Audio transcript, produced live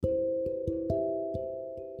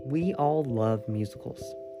We all love musicals,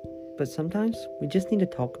 but sometimes we just need to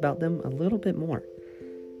talk about them a little bit more.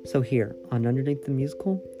 So here, on Underneath the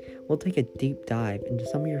Musical, we'll take a deep dive into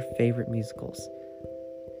some of your favorite musicals.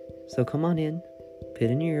 So come on in, put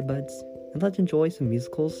in your earbuds, and let's enjoy some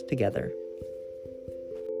musicals together.